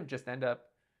kind of just end up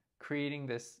creating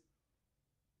this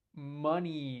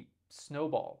money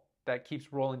snowball that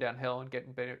keeps rolling downhill and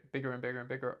getting bigger and bigger and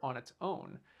bigger on its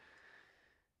own.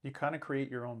 You kind of create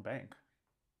your own bank.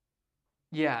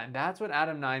 Yeah, and that's what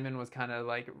Adam Nadler was kind of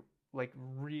like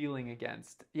reeling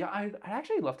against. Yeah, I'd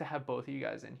actually love to have both of you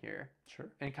guys in here. Sure.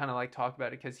 And kind of like talk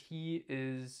about it, because he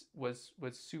was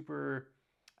super,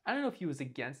 I don't know if he was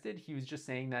against it. He was just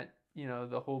saying that,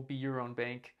 the whole be your own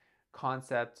bank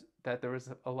concept, that there was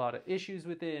a lot of issues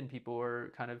with it and people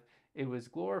were kind of, it was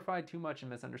glorified too much and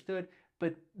misunderstood.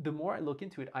 But the more I look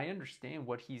into it, I understand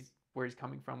where he's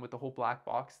coming from with the whole black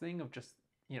box thing of just,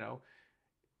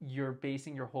 you're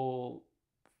basing your whole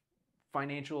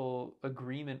financial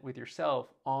agreement with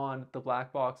yourself on the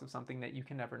black box of something that you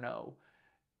can never know.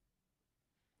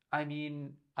 I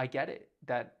mean, I get it.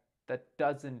 That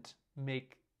doesn't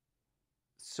make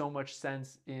so much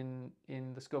sense in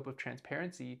the scope of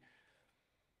transparency.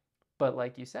 But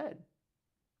like you said,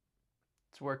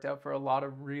 it's worked out for a lot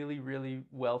of really, really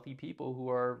wealthy people who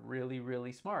are really,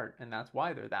 really smart, and that's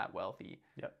why they're that wealthy.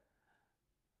 Yep.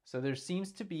 So there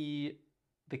seems to be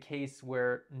the case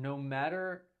where no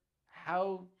matter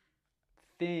how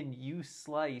thin you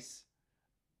slice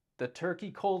the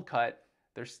turkey cold cut,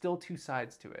 there's still two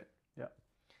sides to it. Yeah.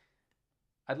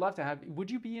 I'd love to have, would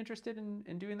you be interested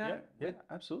in doing that? Yeah,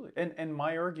 absolutely. And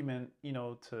my argument,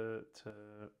 to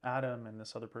Adam and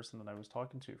this other person that I was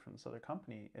talking to from this other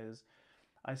company is,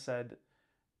 I said,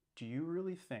 do you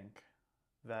really think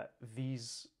that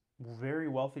these very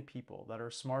wealthy people that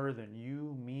are smarter than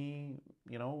you, me,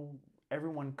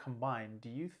 everyone combined, do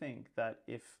you think that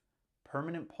if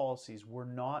permanent policies were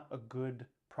not a good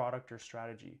product or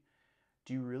strategy,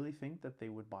 do you really think that they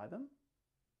would buy them?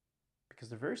 Because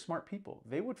they're very smart people.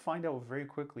 They would find out very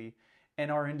quickly,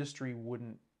 and our industry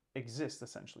wouldn't exist,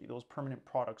 essentially. Those permanent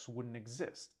products wouldn't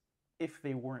exist if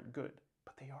they weren't good,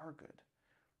 but they are good.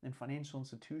 And financial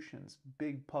institutions,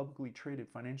 big publicly traded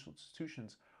financial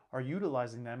institutions, are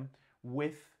utilizing them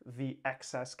with the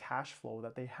excess cash flow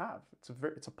that they have.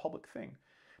 It's a public thing.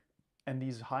 And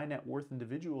these high net worth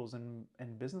individuals and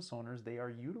business owners, they are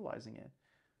utilizing it.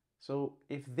 So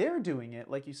if they're doing it,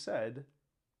 like you said,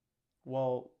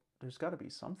 well, there's got to be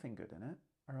something good in it,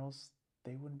 or else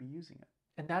they wouldn't be using it.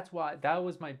 And that's why, that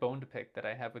was my bone to pick that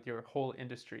I have with your whole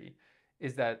industry,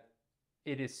 is that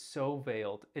it is so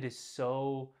veiled.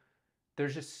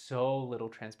 There's just so little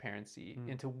transparency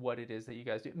into what it is that you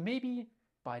guys do. Maybe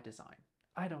by design.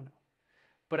 I don't know.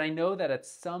 But I know that at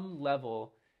some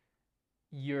level,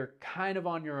 you're kind of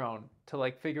on your own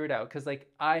to figure it out. Because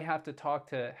I have to talk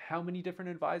to how many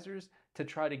different advisors to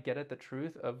try to get at the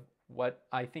truth of what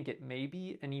I think it may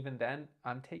be. And even then,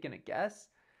 I'm taking a guess.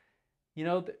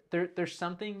 There's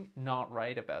something not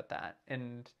right about that.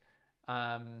 And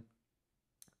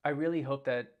I really hope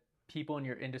that people in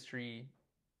your industry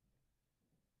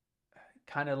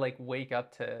kind of wake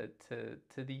up to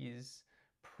these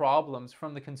problems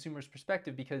from the consumer's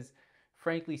perspective, because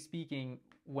frankly speaking,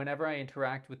 whenever I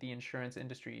interact with the insurance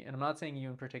industry, and I'm not saying you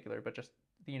in particular, but just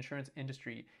the insurance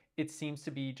industry, it seems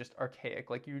to be just archaic.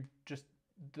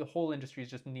 The whole industry is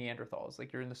just Neanderthals.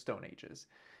 You're in the Stone Ages,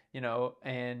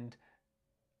 and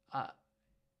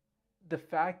the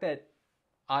fact that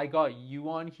I got you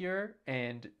on here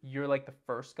and you're the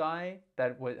first guy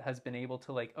that has been able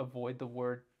to avoid the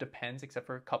word depends, except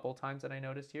for a couple times that I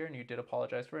noticed here, and you did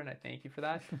apologize for it, and I thank you for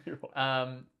that. You're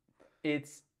welcome.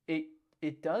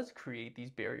 It does create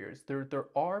these barriers. There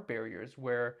are barriers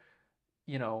where,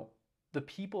 the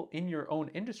people in your own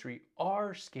industry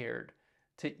are scared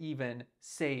to even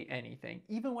say anything.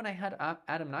 Even when I had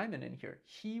Adam Nyman in here,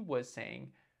 he was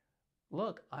saying,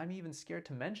 look, I'm even scared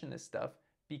to mention this stuff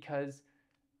because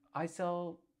I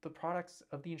sell the products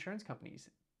of the insurance companies.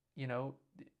 You know,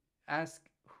 ask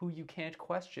who you can't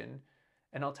question,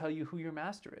 and I'll tell you who your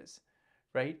master is,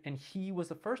 right? And he was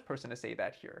the first person to say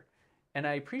that here. And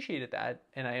I appreciated that,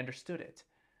 and I understood it.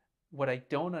 What I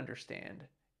don't understand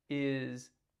is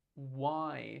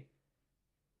why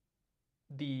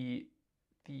the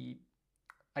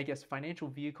I guess financial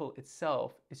vehicle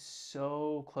itself is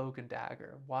so cloak and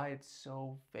dagger, why it's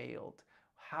so veiled,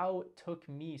 how it took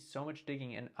me so much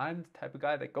digging. And I'm the type of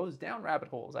guy that goes down rabbit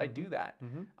holes. I do that.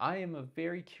 I am a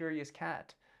very curious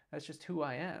cat. That's just who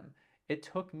I am. It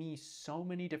took me so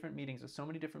many different meetings with so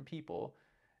many different people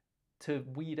to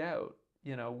weed out,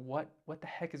 you know, what the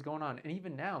heck is going on. And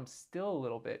even now I'm still a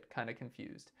little bit kind of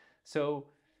confused. So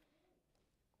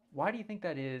why do you think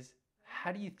that is?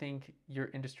 How do you think your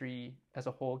industry as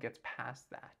a whole gets past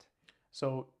that?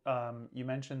 So you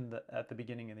mentioned that at the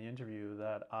beginning of the interview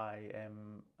that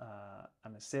I'm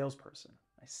a salesperson.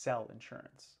 I sell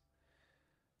insurance.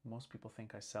 Most people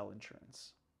think I sell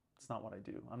insurance. It's not what I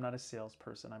do. I'm not a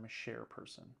salesperson. I'm a share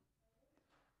person.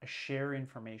 I share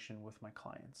information with my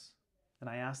clients, and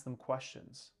I ask them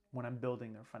questions when I'm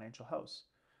building their financial house.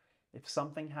 If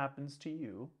something happens to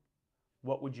you,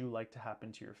 what would you like to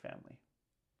happen to your family?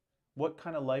 What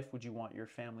kind of life would you want your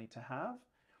family to have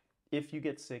if you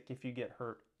get sick, if you get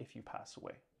hurt, if you pass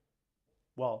away?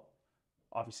 Well,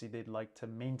 obviously they'd like to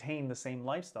maintain the same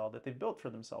lifestyle that they've built for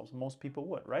themselves. Most people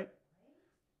would, right?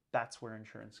 That's where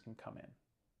insurance can come in.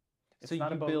 It's so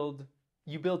not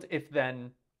you build if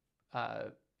then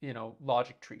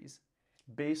logic trees.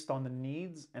 Based on the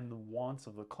needs and the wants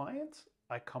of the client,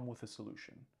 I come with a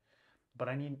solution. But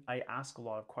I ask a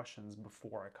lot of questions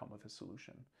before I come with a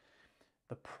solution.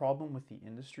 The problem with the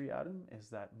industry, Adam, is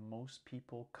that most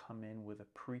people come in with a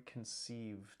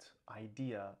preconceived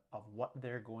idea of what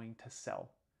they're going to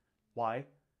sell. Why?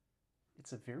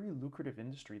 It's a very lucrative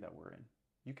industry that we're in.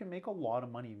 You can make a lot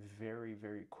of money very,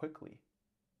 very quickly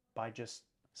by just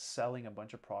selling a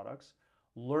bunch of products,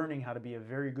 learning how to be a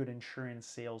very good insurance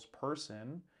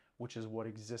salesperson, which is what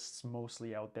exists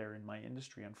mostly out there in my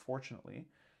industry, unfortunately.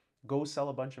 Go sell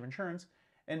a bunch of insurance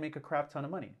and make a crap ton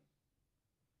of money.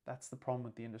 That's the problem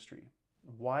with the industry.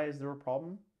 Why is there a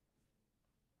problem?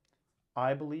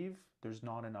 I believe there's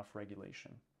not enough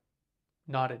regulation.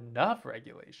 Not enough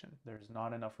regulation. There's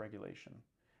not enough regulation.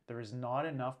 There is not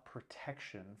enough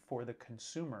protection for the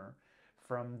consumer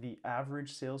from the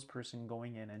average salesperson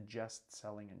going in and just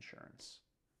selling insurance.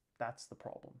 That's the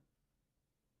problem.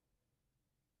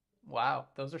 Wow,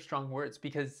 those are strong words,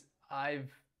 because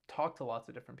I've talked to lots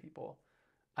of different people.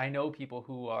 I know people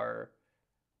who are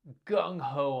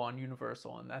gung-ho on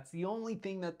Universal, and that's the only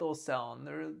thing that they'll sell, and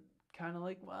they're kind of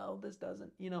like, well, this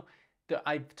doesn't,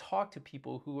 I've talked to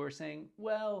people who are saying,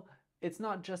 well, it's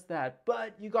not just that,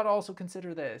 but you got to also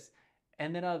consider this.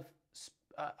 And then I've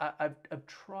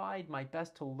tried my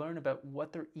best to learn about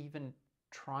what they're even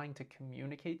trying to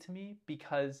communicate to me,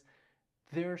 because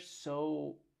they're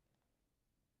so,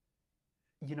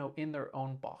 in their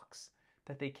own box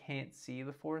that they can't see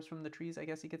the forest from the trees, I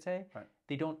guess you could say. Right.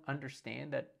 They don't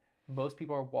understand that most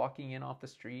people are walking in off the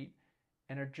street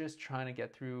and are just trying to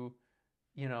get through,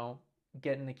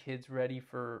 getting the kids ready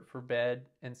for bed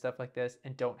and stuff like this,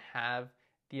 and don't have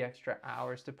the extra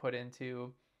hours to put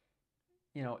into,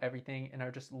 everything, and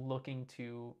are just looking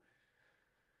to,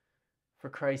 for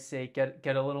Christ's sake,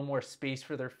 get a little more space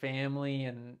for their family.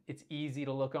 And it's easy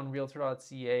to look on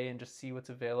realtor.ca and just see what's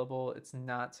available. It's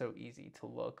not so easy to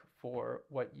look for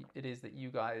what it is that you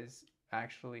guys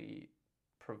actually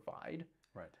provide.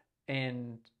 Right.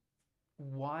 And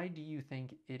why do you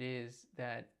think it is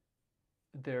that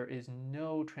there is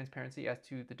no transparency as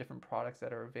to the different products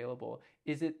that are available?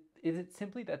 Is it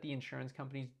simply that the insurance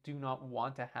companies do not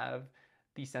want to have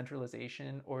the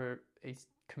centralization or a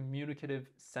communicative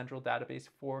central database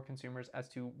for consumers as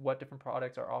to what different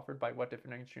products are offered by what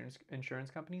different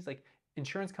insurance companies? Like,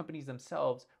 insurance companies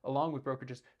themselves, along with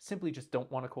brokerages, simply just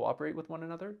don't want to cooperate with one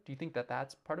another. Do you think that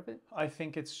that's part of it? I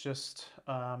think it's just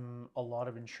a lot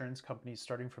of insurance companies,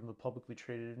 starting from the publicly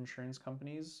traded insurance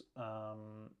companies,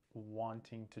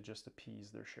 wanting to just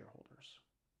appease their shareholders.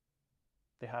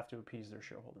 They have to appease their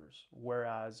shareholders.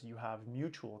 Whereas you have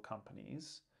mutual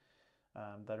companies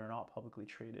that are not publicly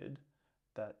traded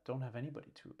that don't have anybody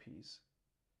to appease.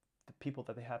 The people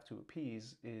that they have to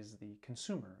appease is the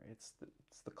consumer. It's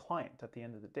the client at the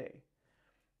end of the day.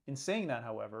 In saying that,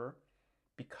 however,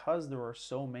 because there are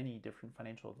so many different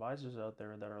financial advisors out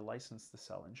there that are licensed to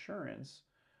sell insurance,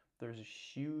 there's a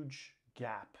huge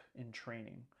gap in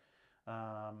training.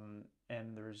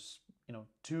 And there's,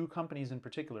 two companies in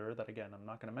particular that, again, I'm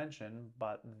not going to mention,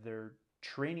 but their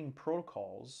training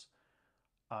protocols,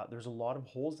 there's a lot of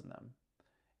holes in them.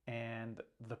 And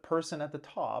the person at the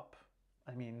top,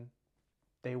 I mean,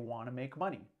 they want to make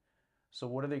money. So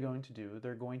what are they going to do?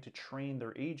 They're going to train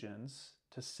their agents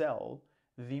to sell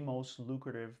the most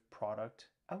lucrative product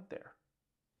out there,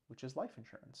 which is life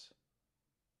insurance.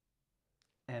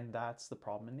 And that's the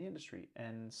problem in the industry.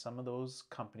 And some of those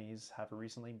companies have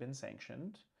recently been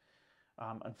sanctioned.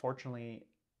 Unfortunately,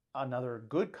 another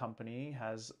good company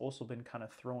has also been kind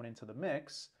of thrown into the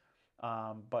mix,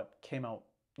 but came out,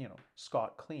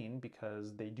 scot clean,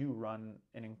 because they do run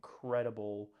an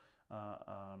incredible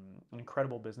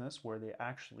business where they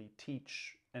actually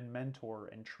teach and mentor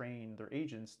and train their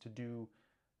agents to do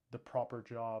the proper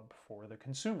job for the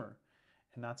consumer.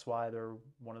 And that's why they're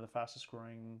one of the fastest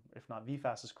growing, if not the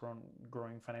fastest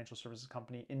growing financial services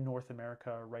company in North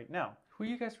America right now. Who are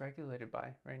you guys regulated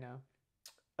by right now?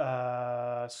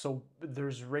 So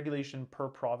there's regulation per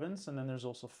province, and then there's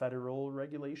also federal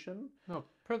regulation. No,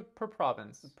 per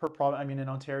province. Per province, I mean, in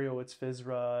Ontario it's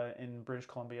FSRA, in British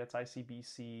Columbia it's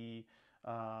ICBC,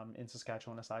 in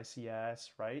Saskatchewan it's ICS,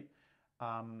 right?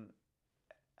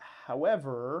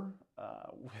 However,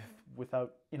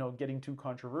 without getting too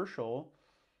controversial,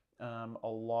 a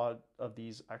lot of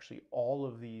these, actually all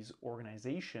of these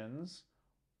organizations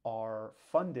are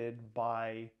funded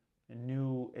by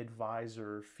new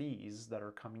advisor fees that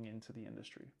are coming into the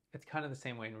industry. It's kind of the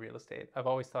same way in real estate. I've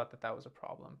always thought that was a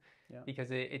problem, because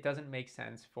it doesn't make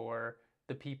sense for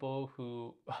the people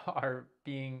who are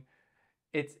being,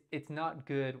 it's not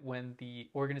good when the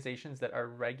organizations that are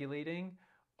regulating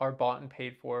are bought and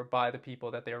paid for by the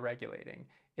people that they're regulating.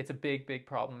 It's a big, big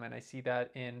problem, and I see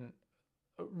that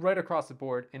right across the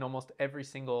board in almost every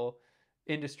single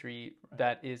industry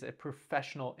that is a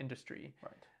professional industry.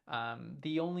 Right.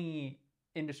 The only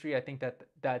industry I think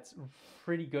that's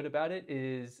pretty good about it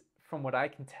is, from what I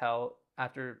can tell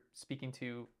after speaking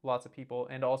to lots of people,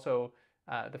 and also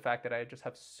the fact that I just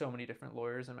have so many different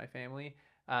lawyers in my family,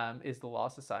 is the Law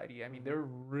Society. I mean, they're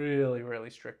really, really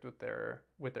strict with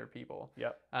their people.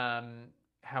 Yep.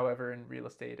 However, in real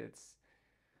estate, it's,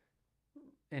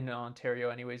 in Ontario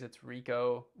anyways, it's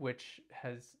RICO, which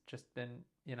has just been,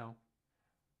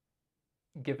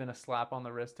 given a slap on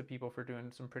the wrist to people for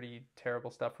doing some pretty terrible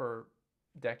stuff for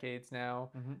decades now.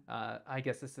 I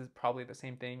guess this is probably the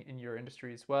same thing in your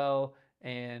industry as well,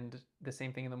 and the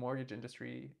same thing in the mortgage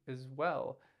industry as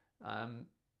well.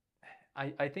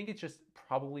 I think it's just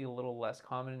probably a little less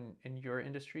common in your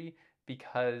industry,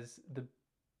 because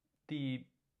the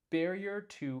barrier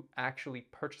to actually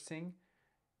purchasing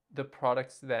the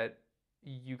products that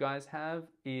you guys have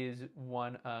is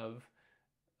one of,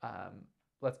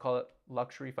 let's call it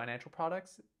luxury financial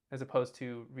products, as opposed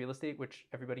to real estate, which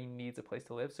everybody needs a place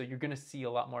to live. So you're going to see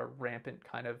a lot more rampant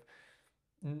kind of,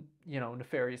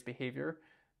 nefarious behavior,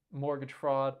 mortgage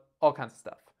fraud, all kinds of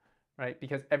stuff, right?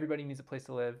 Because everybody needs a place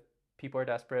to live. People are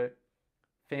desperate.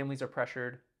 Families are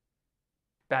pressured.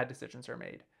 Bad decisions are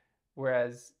made.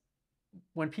 Whereas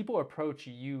when people approach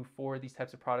you for these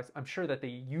types of products, I'm sure that they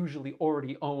usually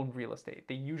already own real estate.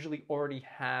 They usually already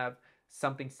have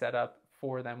something set up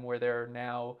for them where they're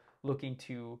now looking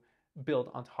to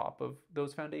build on top of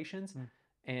those foundations.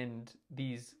 And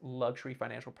these luxury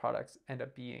financial products end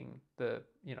up being the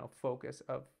focus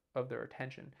of their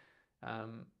attention.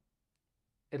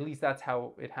 At least that's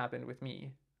how it happened with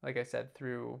me. Like I said,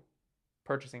 through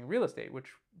purchasing real estate, which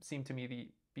seemed to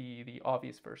me be the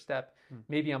obvious first step.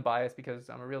 Maybe I'm biased because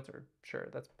I'm a realtor. Sure,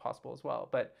 that's possible as well.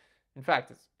 But in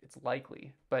fact, it's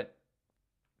likely. But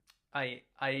I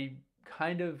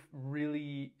kind of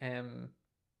really am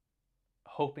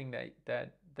hoping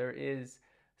that there is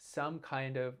some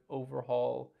kind of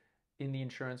overhaul in the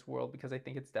insurance world, because I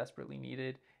think it's desperately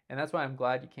needed. And that's why I'm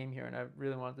glad you came here, and I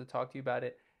really wanted to talk to you about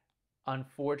it.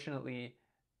 Unfortunately,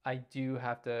 I do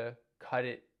have to cut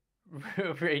it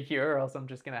right here, or else I'm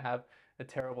just going to have a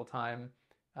terrible time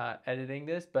editing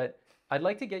this. But I'd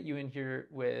like to get you in here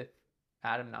with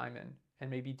Adam Nadler and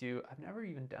maybe I've never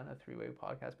even done a three-way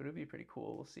podcast, but it would be pretty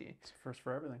cool. We'll see. It's first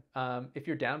for everything. If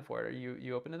you're down for it, are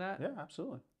you open to that? Yeah,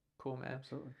 absolutely. Cool, man.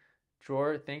 Absolutely.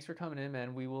 Dror, thanks for coming in,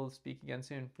 man. We will speak again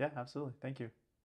soon. Yeah, absolutely. Thank you.